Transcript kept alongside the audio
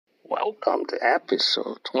Welcome to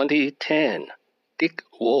episode 2010. Dick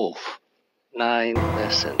Wolf, 9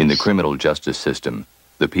 Lessons. In the criminal justice system,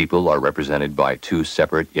 the people are represented by two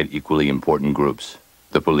separate yet equally important groups.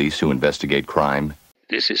 The police who investigate crime.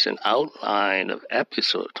 This is an outline of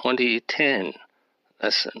episode 2010,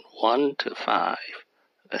 lesson 1 to 5,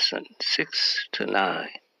 lesson 6 to 9.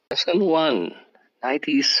 Lesson 1,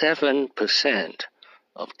 97%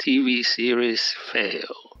 of TV series fail.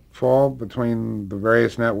 Fall between the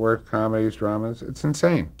various network comedies, dramas, it's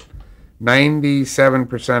insane.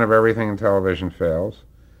 97% of everything in television fails.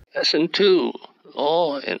 Lesson 2,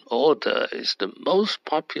 Law and Order is the most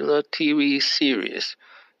popular TV series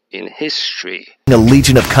in history. A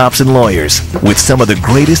legion of cops and lawyers, with some of the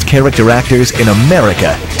greatest character actors in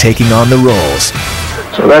America taking on the roles.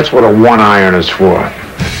 So that's what a one-iron is for.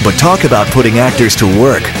 But talk about putting actors to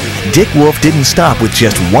work. Dick Wolf didn't stop with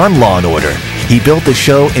just one Law and Order. He built the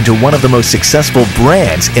show into one of the most successful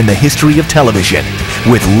brands in the history of television,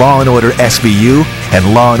 with Law and Order SVU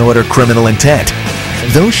and Law and Order Criminal Intent.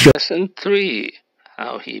 Those shows. Lesson 3,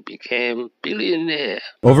 how he became billionaire.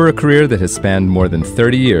 Over a career that has spanned more than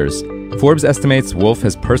 30 years, Forbes estimates Wolf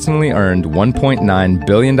has personally earned $1.9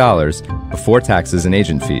 billion before taxes and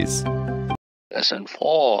agent fees. Lesson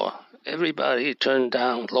 4, everybody turned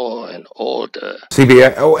down Law and Order.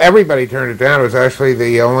 CBS, everybody turned it down. It was actually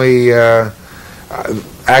the only,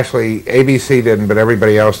 actually ABC didn't, but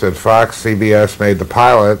everybody else did. Fox, CBS made the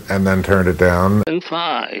pilot and then turned it down. And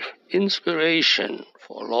 5, inspiration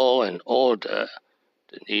for Law and Order,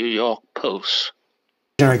 the New York Post.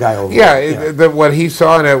 What he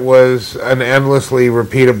saw in it was an endlessly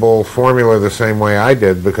repeatable formula the same way I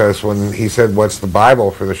did, because when he said, what's the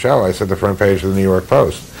Bible for the show, I said the front page of the New York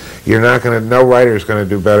Post. You're not going to, no writer's going to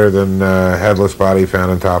do better than headless body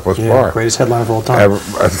found in topless bar. Greatest headline of all time.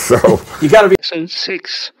 So you got to be. Lesson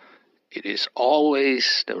 6, it is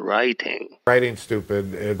always the writing. Writing's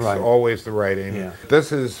stupid. It's always the writing. Yeah.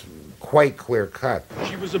 This is quite clear cut.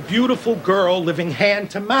 She was a beautiful girl living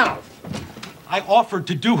hand to mouth. I offered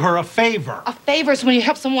to do her a favor. A favor is when you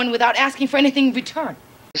help someone without asking for anything in return.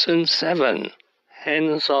 Lesson 7,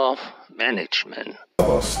 hands-off management.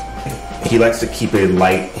 He likes to keep a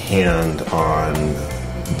light hand on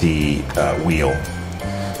the wheel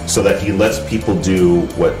so that he lets people do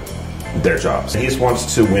what their jobs. He just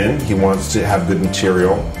wants to win. He wants to have good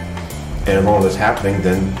material. And if all this happening,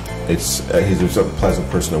 then he's a pleasant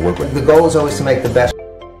person to work with. The goal is always to make the best.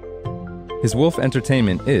 His Wolf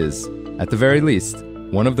Entertainment is, at the very least,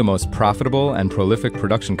 one of the most profitable and prolific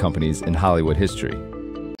production companies in Hollywood history.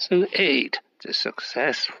 Lesson 8, the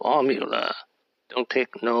success formula. Don't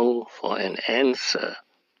take no for an answer.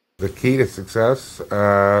 The key to success,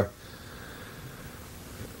 I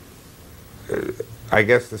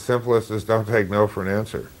guess the simplest is don't take no for an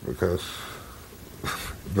answer, because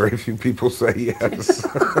very few people say yes.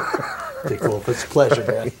 Dick Wolf, it's a pleasure,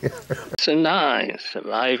 man. Lesson 9,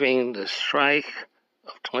 surviving the strike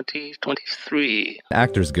of 2023.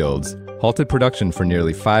 Actors Guilds halted production for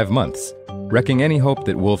nearly 5 months, wrecking any hope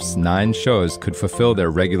that Wolf's 9 shows could fulfill their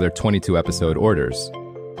regular 22-episode orders.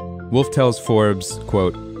 Wolf tells Forbes,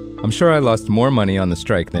 quote, "I'm sure I lost more money on the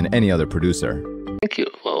strike than any other producer." Thank you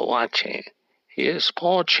for watching. Here's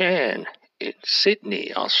Paul Chan in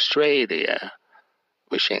Sydney, Australia,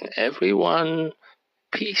 wishing everyone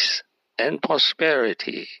peace and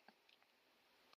prosperity.